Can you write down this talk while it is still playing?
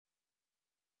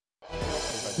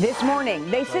This morning,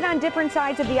 they sit on different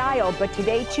sides of the aisle, but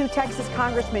today 2 Texas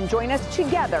congressmen join us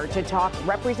together to talk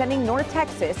representing North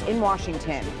Texas in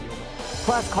Washington.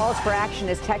 Plus, calls for action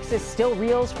as Texas still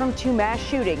reels from 2 mass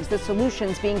shootings, the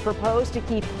solutions being proposed to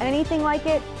keep anything like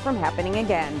it from happening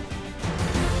again.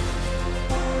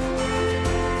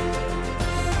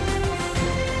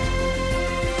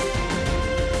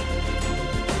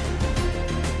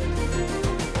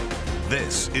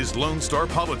 This is Lone Star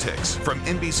Politics from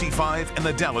NBC5 and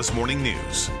the Dallas Morning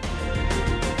News.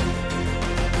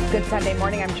 Good Sunday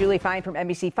morning. I'm Julie Fine from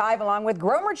NBC5, along with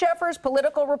Gromer Jeffers,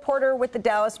 political reporter with the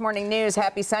Dallas Morning News.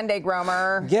 Happy Sunday,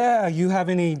 Gromer. Yeah, you have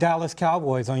any Dallas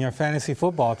Cowboys on your fantasy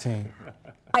football team?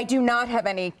 I do not have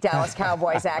any Dallas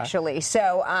Cowboys, actually.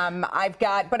 So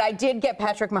but I did get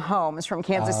Patrick Mahomes from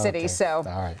Kansas City. So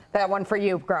that one for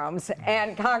you, Groms.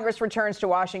 And Congress returns to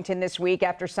Washington this week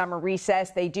after summer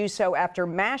recess. They do so after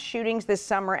mass shootings this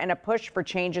summer and a push for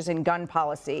changes in gun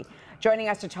policy. Joining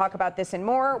us to talk about this and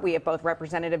more, we have both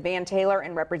Representative Van Taylor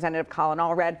and Representative Colin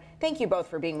Allred. Thank you both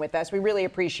for being with us. We really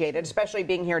appreciate it, especially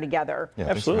being here together. Yeah,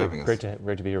 absolutely. Great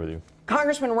to be here with you.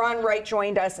 Congressman Ron Wright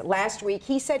joined us last week.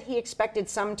 He said he expected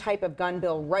some type of gun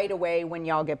bill right away when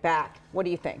y'all get back. What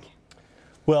do you think?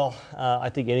 Well, I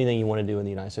think anything you want to do in the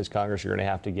United States Congress, you're going to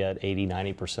have to get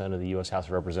 80-90% of the U.S. House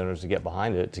of Representatives to get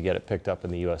behind it to get it picked up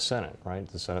in the U.S. Senate, right?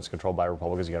 The Senate's controlled by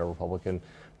Republicans. You got a Republican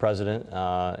president.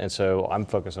 And so I'm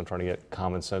focused on trying to get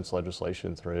common sense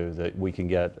legislation through that we can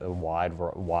get a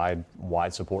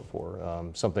wide support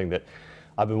for. Something that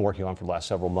I've been working on for the last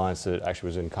several months that actually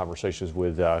was in conversations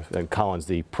with and Colin's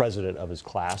the president of his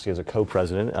class. He has a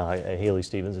co-president, Haley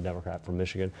Stevens, a Democrat from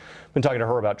Michigan. Been talking to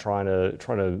her about trying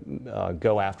to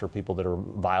go after people that are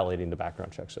violating the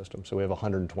background check system. So we have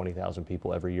 120,000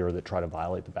 people every year that try to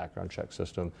violate the background check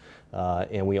system,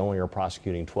 and we only are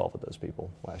prosecuting 12 of those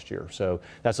people last year. So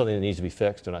that's something that needs to be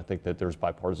fixed, and I think that there's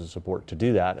bipartisan support to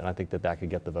do that, and I think that that could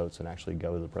get the votes and actually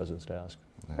go to the president's desk.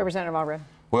 Representative Allred.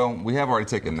 Well, we have already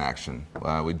taken action.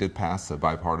 We did pass a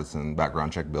bipartisan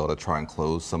background check bill to try and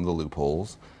close some of the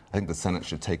loopholes. I think the Senate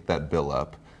should take that bill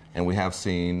up. And we have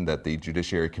seen that the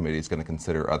Judiciary Committee is going to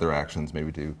consider other actions,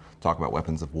 maybe to talk about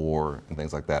weapons of war and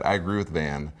things like that. I agree with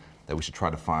Van that we should try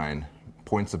to find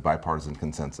points of bipartisan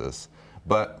consensus.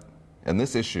 But in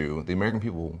this issue, the American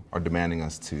people are demanding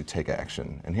us to take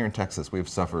action. And here in Texas, we've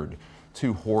suffered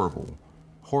 2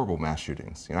 horrible mass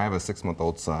shootings. You know, I have a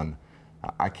 6-month-old son.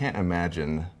 I can't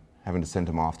imagine having to send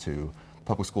him off to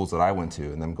public schools that I went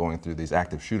to and them going through these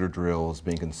active shooter drills,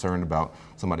 being concerned about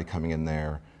somebody coming in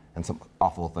there and some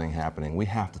awful thing happening. We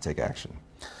have to take action.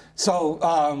 So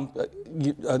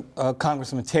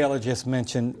Congressman Taylor just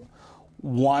mentioned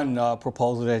one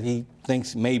proposal that he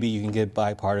thinks maybe you can get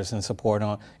bipartisan support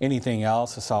on. Anything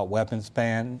else, assault weapons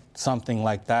ban, something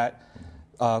like that?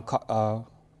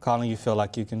 Colin, you feel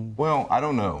like you can? Well, I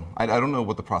don't know. I don't know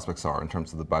what the prospects are in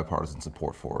terms of the bipartisan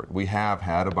support for it. We have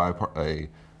had a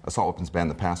assault weapons ban in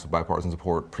the past with bipartisan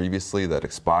support previously that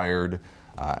expired,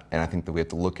 and I think that we have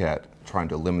to look at trying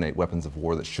to eliminate weapons of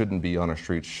war that shouldn't be on our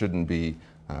streets, shouldn't be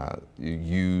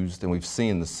used, and we've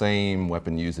seen the same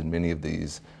weapon used in many of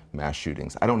these mass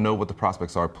shootings. I don't know what the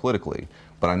prospects are politically,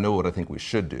 but I know what I think we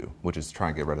should do, which is try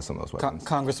and get rid of some of those weapons.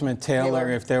 Congressman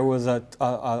Taylor, if there was a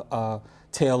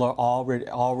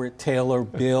Allred Taylor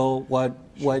bill,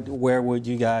 where would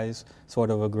you guys sort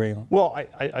of agree on? Well,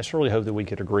 I certainly hope that we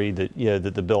could agree that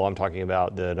that the bill I'm talking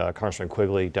about that Congressman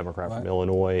Quigley, Democrat from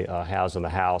Illinois, has in the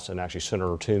House, and actually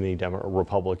Senator Toomey,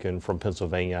 Republican from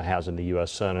Pennsylvania, has in the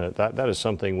U.S. Senate. That is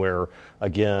something where,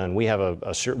 again, we have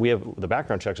the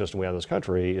background check system we have in this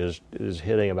country is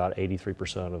hitting about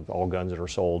 83% of all guns that are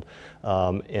sold,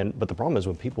 but the problem is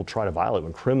when people try to violate,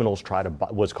 when criminals try to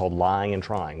what's called lying and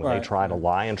trying, when they try to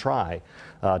lie and try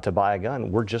to buy a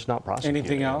gun, we're just not prosecuting.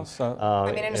 Anything else?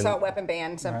 An assault weapon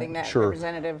ban, something that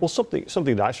Representative. Well, something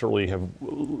that I certainly have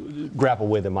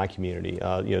grappled with in my community.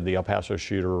 The El Paso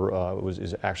shooter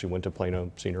actually went to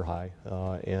Plano Senior High,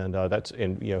 and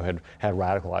had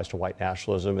radicalized to white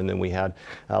nationalism. And then we had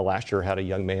last year had a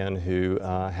young man who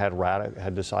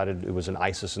had decided it was an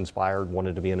ISIS-inspired,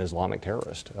 wanted to be an Islamic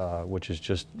terrorist, which is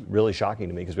just really shocking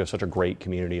to me because we have such a great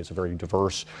community. It's a very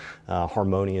diverse,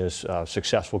 harmonious,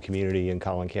 successful community in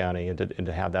Collin County, and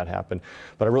to have that happen.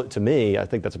 But to me, I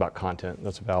think that's about content.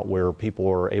 That's about where people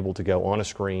are able to go on a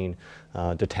screen,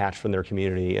 detached from their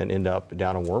community, and end up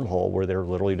down a wormhole where they're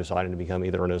literally deciding to become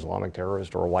either an Islamic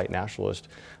terrorist or a white nationalist,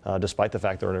 despite the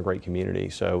fact they're in a great community.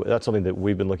 So that's something that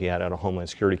we've been looking at a Homeland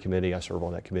Security Committee. I serve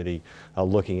on that committee,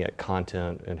 looking at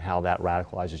content and how that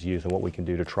radicalizes youth and what we can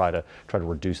do to try to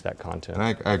reduce that content.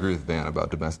 And I agree with Van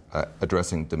about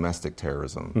addressing domestic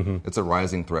terrorism. Mm-hmm. It's a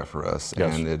rising threat for us,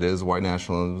 and it is white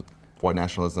nationalism white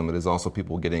nationalism. It is also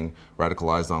people getting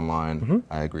radicalized online.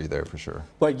 I agree there for sure.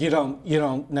 But you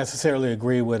don't necessarily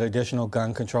agree with additional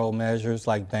gun control measures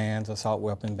like bans, assault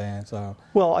weapon bans.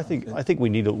 Well, I think we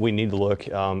need to look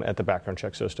at the background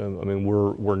check system. I mean,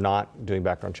 we're not doing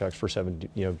background checks for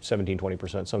 17,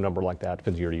 20%, some number like that,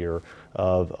 depends year to year,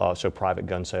 of so private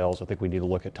gun sales. I think we need to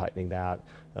look at tightening that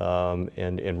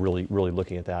and really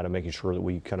looking at that and making sure that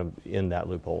we kind of end that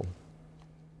loophole.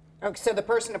 Okay, so the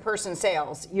person-to-person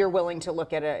sales, you're willing to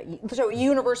look at a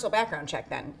universal background check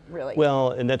then, really?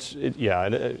 Well, and that's yeah.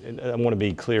 And I want to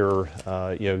be clear.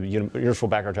 Universal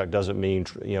background check doesn't mean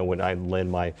when I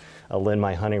lend my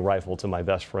hunting rifle to my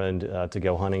best friend to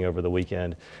go hunting over the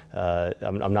weekend.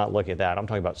 I'm not looking at that. I'm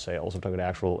talking about sales. I'm talking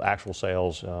about actual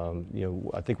sales.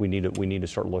 I think we need to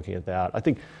start looking at that. I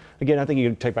think you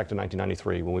can take back to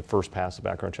 1993 when we first passed the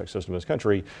background check system in this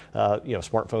country.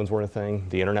 Smartphones weren't a thing.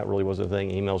 The internet really wasn't a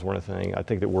thing. Emails weren't a thing. I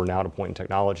think that we're now at a point in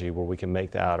technology where we can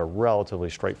make that a relatively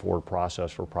straightforward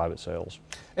process for private sales.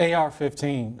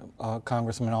 AR-15,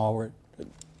 Congressman Allred.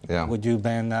 Yeah. Would you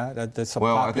ban that? That's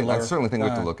I certainly think we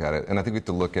have to look at it, and I think we have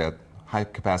to look at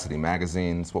high-capacity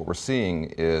magazines. What we're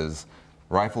seeing is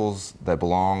rifles that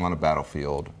belong on a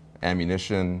battlefield,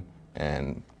 ammunition,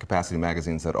 and capacity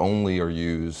magazines that only are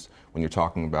used when you're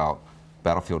talking about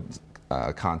battlefield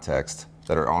context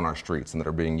that are on our streets and that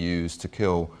are being used to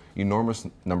kill enormous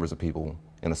numbers of people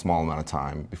in a small amount of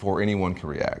time before anyone can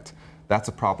react. That's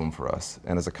a problem for us.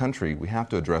 And as a country, we have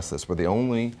to address this. We're the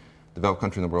only developed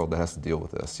country in the world that has to deal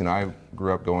with this. I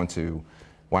grew up going to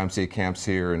YMCA camps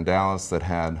here in Dallas that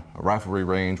had a riflery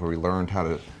range where we learned how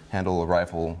to handle a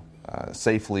rifle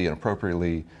safely and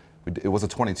appropriately. It was a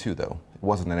 .22 though. It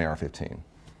wasn't an AR-15.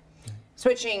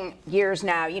 Switching gears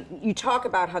now, you talk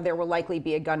about how there will likely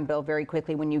be a gun bill very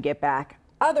quickly when you get back.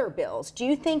 Other bills, do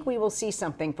you think we will see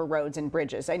something for roads and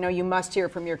bridges? I know you must hear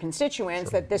from your constituents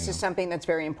that this is something that's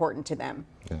very important to them.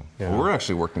 Yeah. Well, we're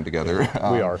actually working together.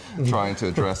 We are. Trying to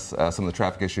address some of the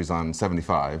traffic issues on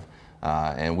 75.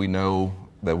 And we know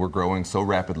that we're growing so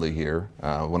rapidly here.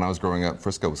 When I was growing up,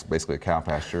 Frisco was basically a cow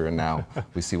pasture, and now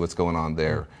we see what's going on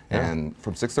there. Yeah. And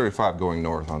from 635 going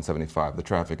north on 75, the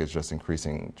traffic is just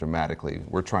increasing dramatically.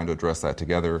 We're trying to address that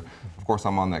together. Of course,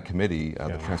 I'm on that committee,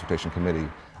 the Transportation Committee.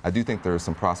 I do think there are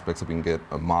some prospects that we can get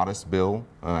a modest bill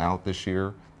out this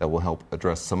year that will help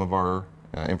address some of our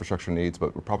infrastructure needs,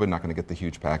 but we're probably not going to get the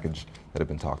huge package that have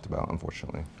been talked about,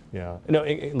 unfortunately. Yeah. No,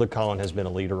 look, Colin has been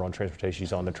a leader on transportation.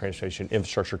 He's on the Transportation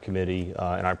Infrastructure Committee,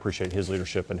 and I appreciate his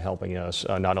leadership in helping us,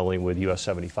 not only with US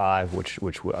 75, which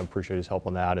I appreciate his help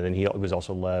on that, and then he was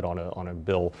also led on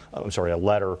a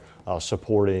letter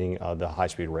supporting the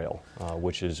high-speed rail,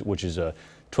 which is a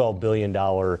 $12 billion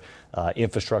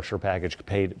infrastructure package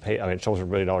 $12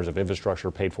 billion of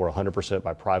infrastructure paid for 100%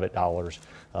 by private dollars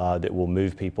that will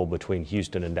move people between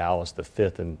Houston and Dallas, the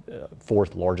fifth and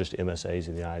fourth largest MSAs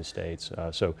in the United States.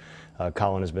 So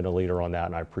Colin has been a leader on that,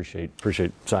 and I appreciate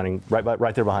signing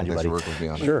right there behind you, buddy. Work with me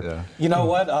on sure. It, yeah. You know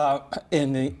what?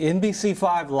 In the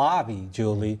NBC5 lobby,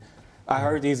 Julie, I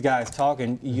heard these guys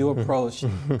talking. You approached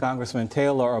Congressman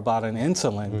Taylor about an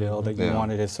insulin bill that you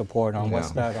wanted his support on.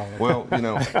 What's that all about?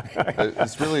 Well,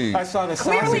 it's really... I saw the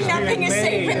clearly nothing is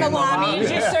safe in the lobby,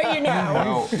 just so you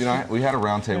know. Well, we had a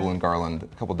roundtable in Garland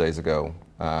a couple days ago,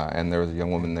 and there was a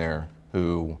young woman there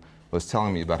who was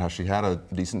telling me about how she had a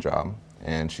decent job,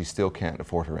 and she still can't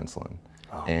afford her insulin.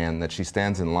 Oh. And that she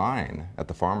stands in line at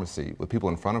the pharmacy with people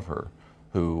in front of her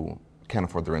who can't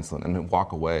afford their insulin and then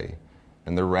walk away.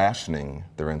 And they're rationing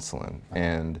their insulin.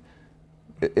 And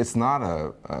it's not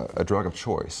a drug of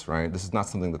choice, right? This is not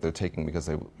something that they're taking because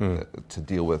they to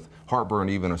deal with heartburn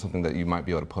even, or something that you might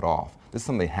be able to put off. This is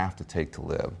something they have to take to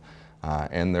live.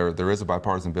 And there is a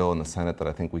bipartisan bill in the Senate that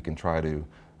I think we can try to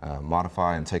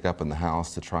modify and take up in the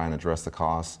House to try and address the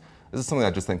costs. This is something I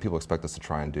just think people expect us to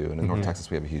try and do. And in North Texas,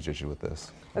 we have a huge issue with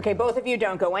this. Okay, both of you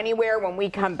don't go anywhere. When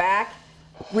we come back,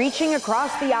 reaching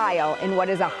across the aisle in what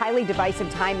is a highly divisive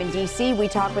time in D.C., we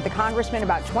talk with the congressman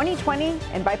about 2020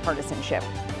 and bipartisanship.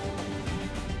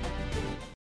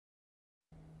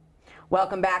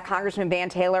 Welcome back, Congressman Van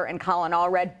Taylor and Colin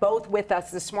Allred, both with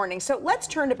us this morning. So let's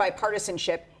turn to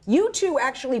bipartisanship. You two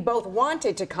actually both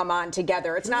wanted to come on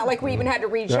together. It's not like we even had to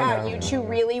reach out. You two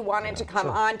really wanted to come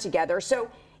on together. So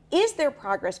is there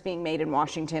progress being made in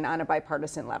Washington on a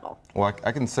bipartisan level? Well,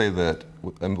 I can say that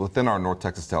within our North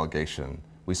Texas delegation,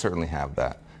 we certainly have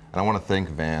that. And I want to thank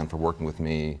Van for working with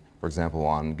me, for example,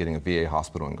 on getting a VA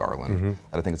hospital in Garland.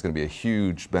 That I think is going to be a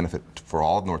huge benefit for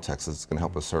all of North Texas. It's going to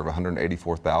help us serve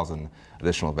 184,000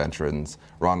 additional veterans.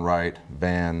 Ron Wright,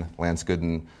 Van, Lance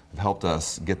Gooden, have helped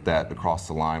us get that across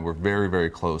the line. We're very, very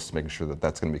close to making sure that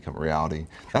that's going to become a reality.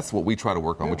 That's what we try to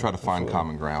work on. We try to find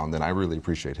common ground, and I really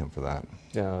appreciate him for that.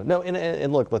 Yeah, no,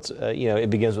 and look, let's it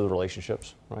begins with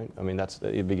relationships, right? I mean,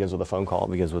 it begins with a phone call,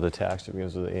 it begins with a text, it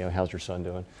begins with how's your son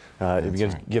doing? It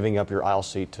begins giving up your aisle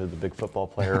seat to the big football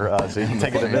player, so you can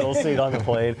take the middle seat on the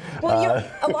plane. Well,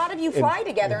 a lot of you fly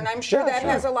together, and I'm sure that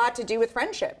has a lot to do with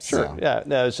friendships. Sure. Yeah.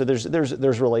 No. So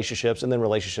there's relationships, and then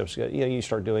relationships. You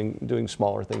start doing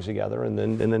smaller things together, and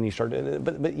then you start.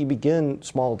 But you begin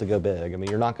small to go big. I mean,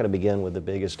 you're not going to begin with the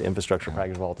biggest infrastructure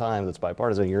package of all time that's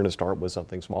bipartisan. You're going to start with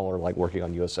something smaller, like working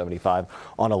on US 75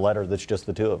 on a letter that's just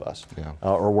the two of us,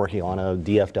 or working on a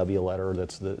DFW letter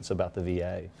that's about the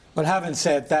VA. But having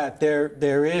said that,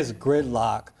 there is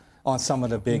gridlock on some of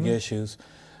the big issues.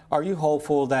 Are you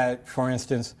hopeful that, for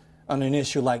instance, on an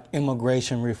issue like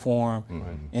immigration reform,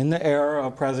 in the era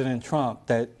of President Trump,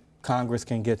 that Congress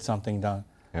can get something done?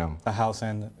 The House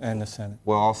and the Senate.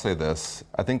 Well, I'll say this.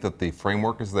 I think that the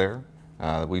framework is there.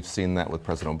 We've seen that with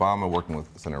President Obama working with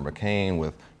Senator McCain,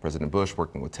 with President Bush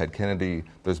working with Ted Kennedy.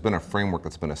 There's been a framework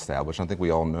that's been established. I think we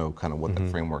all know kind of what that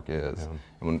framework is. And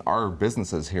when our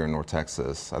businesses here in North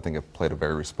Texas, I think, have played a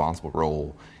very responsible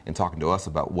role in talking to us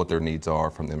about what their needs are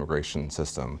from the immigration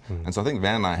system. And so I think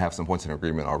Van and I have some points in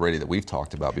agreement already that we've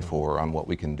talked about before on what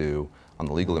we can do on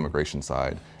the legal immigration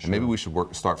side. And maybe we should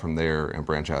start from there and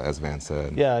branch out, as Van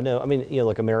said. Yeah, no, I mean,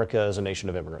 look, America is a nation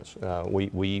of immigrants.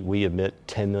 We admit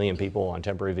 10 million people on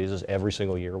temporary visas every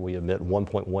single year. We admit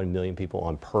 1.1 million people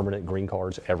on permanent green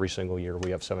cards every single year. We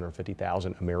have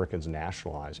 750,000 Americans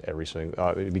nationalized every single,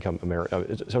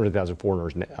 750,000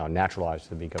 foreigners naturalized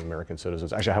to become American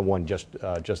citizens. Actually, I had one just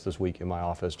this week in my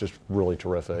office, just really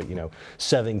terrific.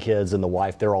 7 kids and the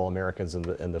wife, they're all Americans, and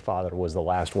the father was the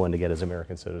last one to get his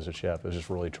American citizenship. It was just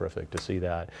really terrific to see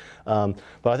that. But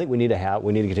I think we need to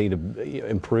continue to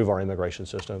improve our immigration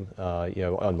system.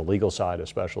 On the legal side,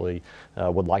 especially,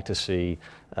 would like to see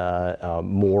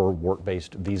more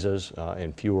work-based visas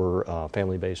and fewer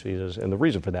family-based visas. And the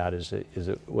reason for that is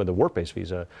that with a work-based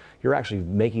visa, you're actually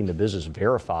making the business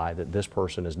verify that this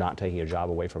person is not taking a job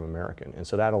away from American. And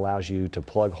so that allows you to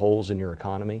plug holes in your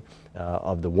economy.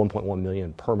 Of the 1.1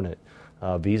 million permanent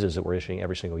visas that we're issuing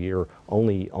every single year,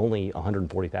 only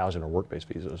 140,000 are work-based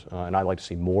visas. And I'd like to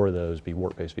see more of those be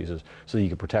work-based visas so that you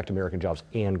can protect American jobs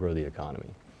and grow the economy.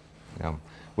 Yeah.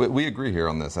 We agree here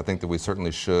on this. I think that we certainly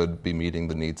should be meeting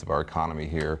the needs of our economy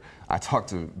here. I talk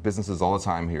to businesses all the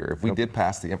time here. If we did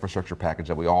pass the infrastructure package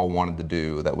that we all wanted to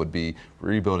do, that would be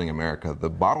rebuilding America,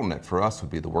 the bottleneck for us would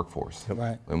be the workforce.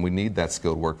 Right. And we need that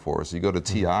skilled workforce. You go to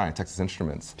TI, Texas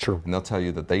Instruments, and they'll tell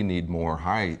you that they need more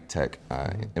high-tech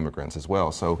immigrants as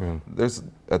well. So there's,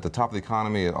 at the top of the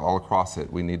economy, all across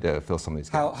it, we need to fill some of these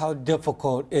gaps. How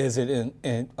difficult is it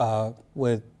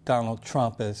with Donald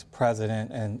Trump as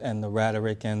president and the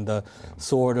rhetoric and the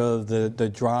sort of the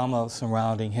drama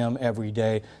surrounding him every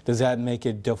day? Does that make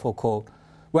it difficult,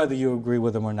 whether you agree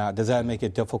with him or not, does that make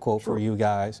it difficult for you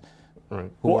guys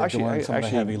who are doing some of the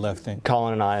heavy lifting?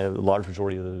 Colin and I, a large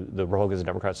majority of the Republicans and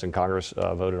Democrats in Congress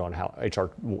voted on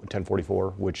HR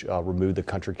 1044, which removed the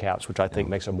country caps, which I think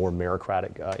makes a more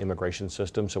meritocratic immigration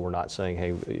system. So we're not saying,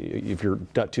 hey, if you're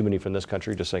not too many from this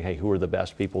country, just saying, hey, who are the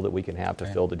best people that we can have to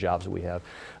fill the jobs that we have.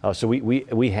 So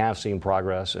we have seen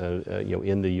progress,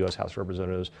 in the U.S. House of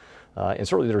Representatives, and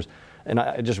certainly there's. And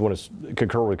I just want to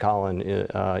concur with Colin.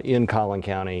 In Collin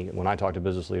County, when I talk to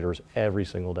business leaders every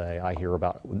single day, I hear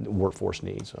about workforce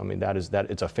needs. I mean,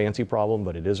 it's a fancy problem,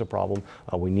 but it is a problem.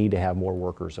 We need to have more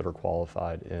workers that are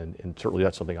qualified, and certainly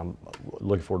that's something I'm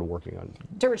looking forward to working on.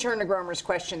 To return to Gromer's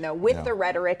question, though, with the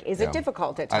rhetoric, is it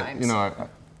difficult at times? I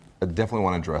definitely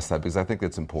want to address that because I think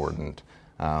it's important.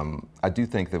 I do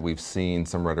think that we've seen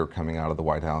some rhetoric coming out of the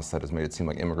White House that has made it seem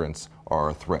like immigrants are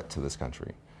a threat to this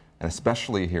country. And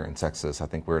especially here in Texas, I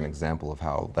think we're an example of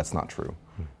how that's not true.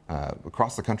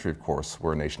 Across the country, of course,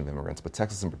 we're a nation of immigrants, but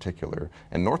Texas in particular,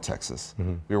 and North Texas,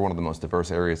 we are one of the most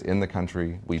diverse areas in the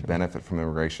country. We benefit from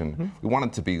immigration. We want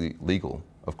it to be legal,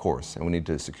 of course, and we need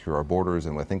to secure our borders,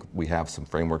 and I think we have some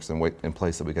frameworks in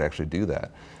place that we could actually do that.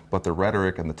 But the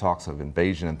rhetoric and the talks of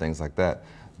invasion and things like that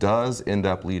does end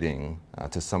up leading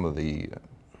to some of the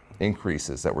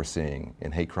increases that we're seeing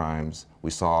in hate crimes.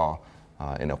 We saw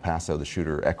in El Paso, the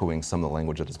shooter echoing some of the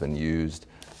language that has been used.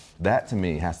 That, to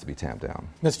me, has to be tamped down.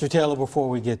 Mr. Taylor, before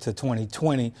we get to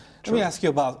 2020, let me ask you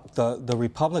about the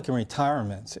Republican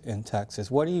retirements in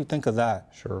Texas. What do you think of that?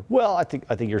 Sure. Well, I think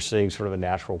you're seeing sort of a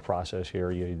natural process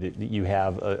here. You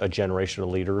have a generation of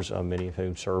leaders, many of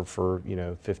whom served for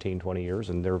 15, 20 years,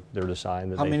 and they're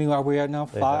deciding that. How many are we at now?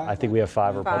 5? I think we have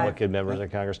 5 Republican members in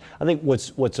Congress. I think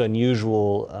what's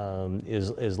unusual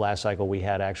is last cycle we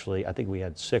had I think we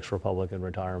had 6 Republican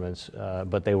retirements,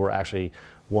 but they were actually.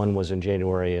 One was in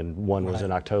January and one was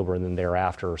in October, and then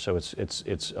thereafter. So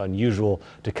it's unusual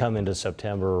to come into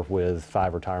September with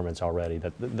 5 retirements already.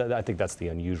 I think that's the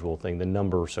unusual thing. The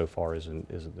number so far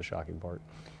isn't the shocking part.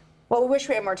 Well, we wish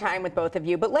we had more time with both of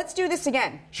you, but let's do this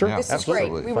again. Sure, yeah, this absolutely. is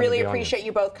great. We really appreciate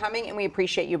you both coming, and we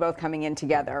appreciate you both coming in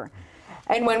together.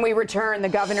 And when we return, the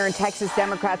governor and Texas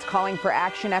Democrats calling for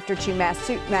action after 2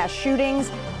 mass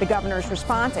shootings, the governor's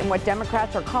response, and what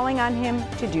Democrats are calling on him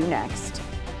to do next.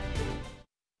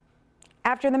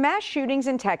 After the mass shootings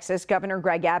in Texas, Governor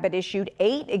Greg Abbott issued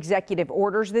 8 executive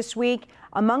orders this week.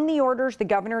 Among the orders, the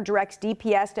governor directs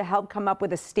DPS to help come up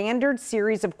with a standard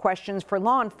series of questions for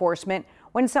law enforcement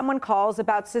when someone calls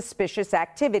about suspicious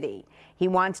activity. He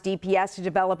wants DPS to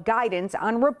develop guidance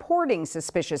on reporting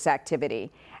suspicious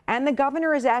activity. And the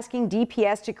governor is asking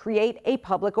DPS to create a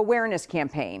public awareness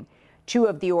campaign. 2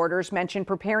 of the orders mention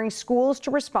preparing schools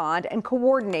to respond and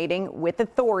coordinating with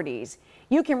authorities.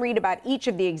 You can read about each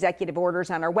of the executive orders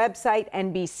on our website,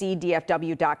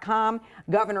 NBCDFW.com.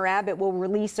 Governor Abbott will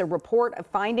release a report of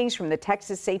findings from the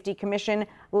Texas Safety Commission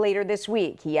later this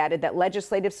week. He added that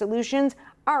legislative solutions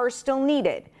are still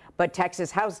needed. But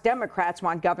Texas House Democrats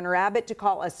want Governor Abbott to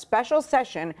call a special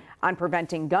session on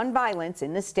preventing gun violence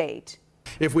in the state.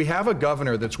 If we have a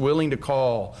governor that's willing to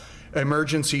call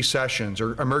emergency sessions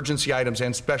or emergency items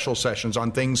and special sessions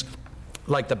on things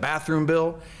like the bathroom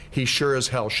bill, he sure as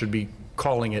hell should be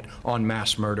calling it on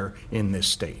mass murder in this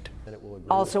state.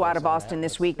 Also out of Austin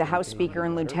this week, the House Speaker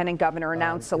and Lieutenant Governor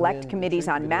announced select committees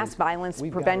on mass violence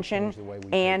prevention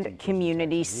and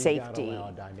community safety.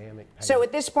 So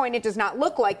at this point, it does not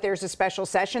look like there's a special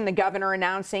session, the governor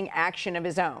announcing action of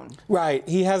his own. Right.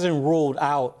 He hasn't ruled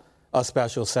out a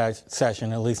special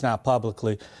session, at least not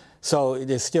publicly. So it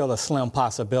is still a slim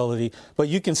possibility, but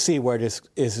you can see where this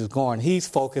is going. He's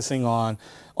focusing on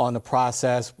the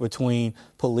process between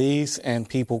police and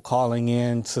people calling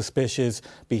in suspicious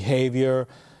behavior,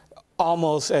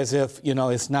 almost as if,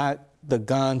 it's not the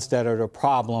guns that are the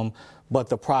problem, but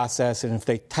the process. And if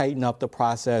they tighten up the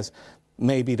process,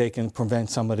 maybe they can prevent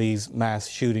some of these mass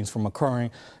shootings from occurring.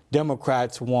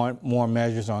 Democrats want more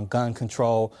measures on gun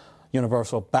control,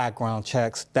 universal background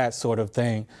checks, that sort of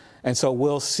thing. And so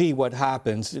we'll see what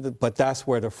happens, but that's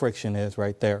where the friction is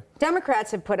right there. Democrats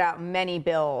have put out many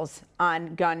bills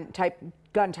on gun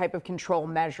type of control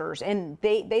measures, and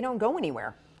they don't go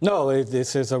anywhere. No,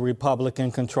 this is a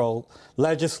Republican-controlled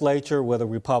legislature with a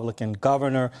Republican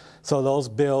governor. So those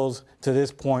bills to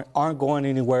this point aren't going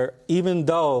anywhere, even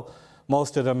though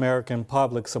most of the American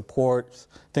public supports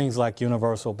things like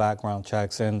universal background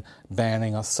checks and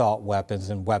banning assault weapons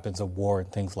and weapons of war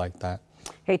and things like that.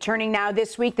 Hey, turning now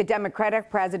this week, the Democratic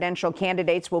presidential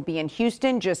candidates will be in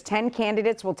Houston. Just 10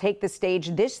 candidates will take the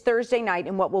stage this Thursday night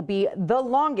in what will be the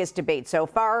longest debate so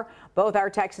far. Both our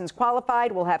Texans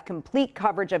qualified. We'll have complete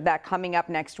coverage of that coming up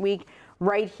next week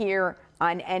right here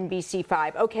on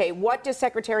NBC5. Okay, what does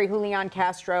Secretary Julian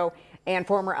Castro and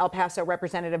former El Paso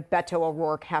Representative Beto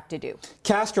O'Rourke have to do?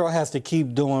 Castro has to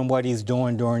keep doing what he's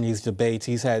doing during these debates.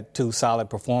 He's had 2 solid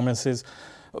performances.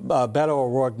 Beto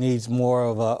O'Rourke needs more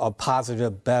of a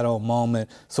positive Beto moment,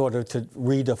 sort of to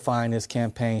redefine his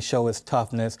campaign, show his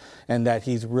toughness, and that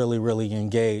he's really, really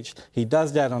engaged. He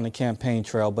does that on the campaign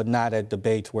trail, but not at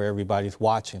debates where everybody's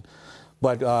watching.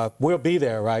 But we'll be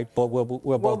there, right? But we'll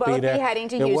both be there. Be heading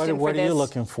to Houston what are you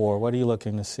looking for? What are you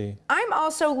looking to see? I'm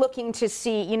also looking to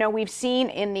see, we've seen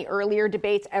in the earlier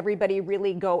debates, everybody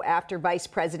really go after Vice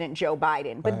President Joe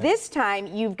Biden. But this time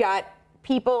you've got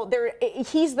people there.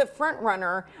 He's the front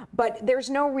runner, but there's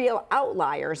no real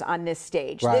outliers on this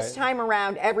stage. Right. This time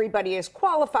around, everybody is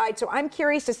qualified. So I'm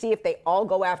curious to see if they all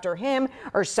go after him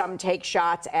or some take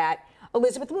shots at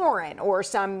Elizabeth Warren or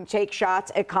some take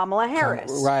shots at Kamala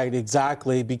Harris. Right,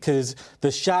 exactly, because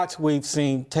the shots we've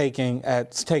seen taken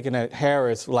at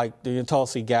Harris, like the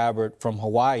Tulsi Gabbard from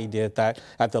Hawaii did that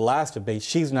at the last debate,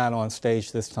 she's not on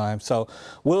stage this time. So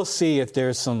we'll see if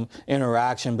there's some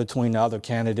interaction between the other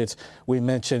candidates. We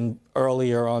mentioned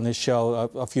earlier on this show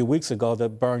a few weeks ago the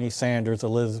Bernie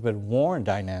Sanders-Elizabeth Warren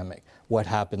dynamic. What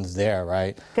happens there,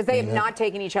 right? Because they have not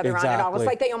taken each other on at all. It's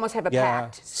like they almost have a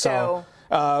pact.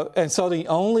 And so the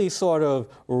only sort of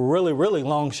really, really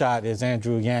long shot is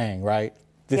Andrew Yang, right?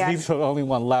 He's the only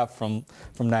one left from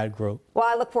that group. Well,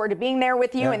 I look forward to being there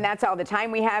with you, Yeah. and that's all the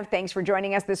time we have. Thanks for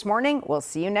joining us this morning. We'll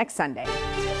see you next Sunday.